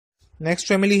Next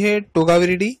family है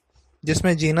टोगाविरिडी,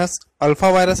 जिसमें genus alpha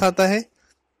virus आता है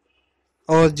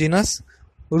और जीनस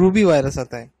रूबी वायरस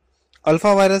आता है।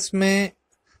 अल्फा वायरस में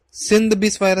सिंध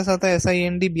बिस वायरस आता है,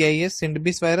 SINDBIS, सिंध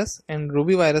बिस वायरस, एंड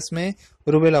रूबी वायरस में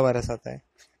रूबेला वायरस आता है।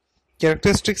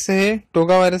 कैरेक्टरिस्टिक्स है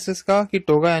टोगा वायरसेस का कि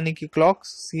टोगा यानी कि clock,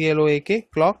 CLOAK,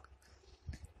 clock.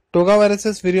 Toga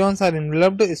viruses विरियॉन्स are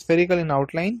enveloped spherical in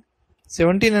outline,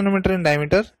 70 nanometer in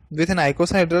diameter with an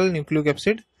icosahedral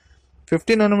nucleocapsid,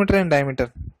 50 nanometer in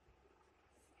diameter.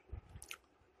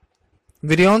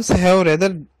 Virions have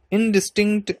rather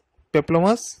indistinct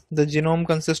peplomers. The genome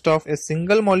consists of a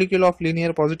single molecule of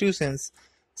linear positive sense,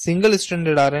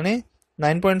 single-stranded RNA,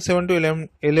 9.7 to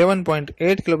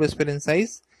 11.8 kilobase per in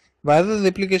size, while the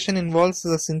replication involves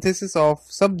the synthesis of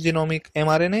subgenomic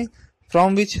mRNA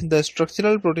from which the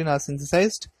structural protein are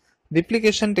synthesized.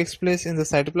 Replication takes place in the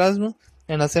cytoplasm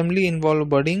and assembly involve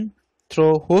budding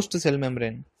through host cell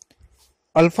membrane.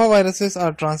 Alpha viruses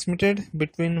are transmitted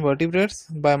between vertebrates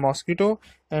by mosquito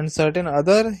and certain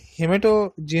other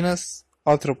hematogenous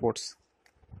arthropods.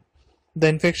 The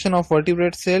infection of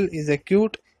vertebrate cell is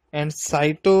acute and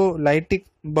cytolytic,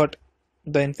 but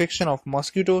the infection of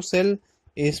mosquito cell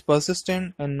is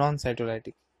persistent and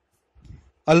non-cytolytic.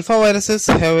 Alpha viruses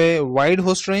have a wide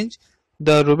host range.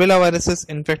 The rubella viruses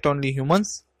infect only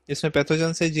humans. इसमें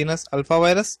pathogen से genus alpha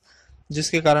virus,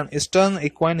 जिसके कारण eastern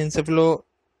equine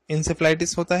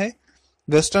encephalitis होता है,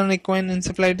 western equine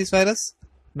encephalitis virus,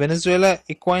 Venezuela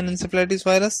equine encephalitis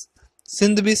virus,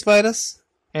 Sindh बिस virus,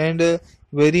 end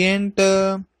variant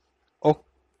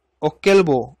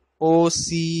ओकेल्बो,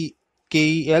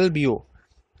 OCKELBO,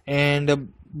 and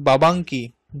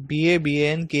बाबांकी,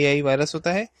 BABANKI virus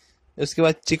होता है। उसके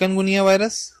बाद chikungunya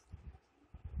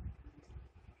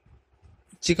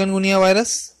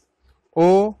virus,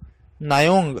 O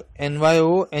नायोंग,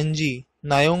 NYONG,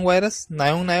 नायोंग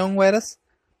virus,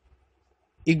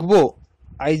 Igbo,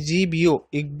 IGBO,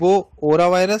 Igbo aura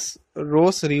virus,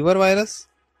 rows river virus,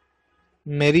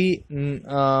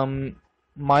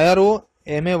 मायारो,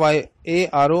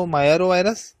 MARO मायारो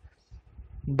virus,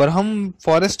 Brahma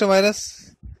forest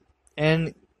virus,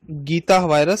 and Gita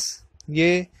virus.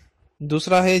 ये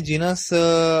दूसरा है genus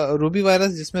Ruby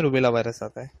virus, जिसमें rubella virus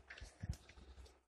आता है।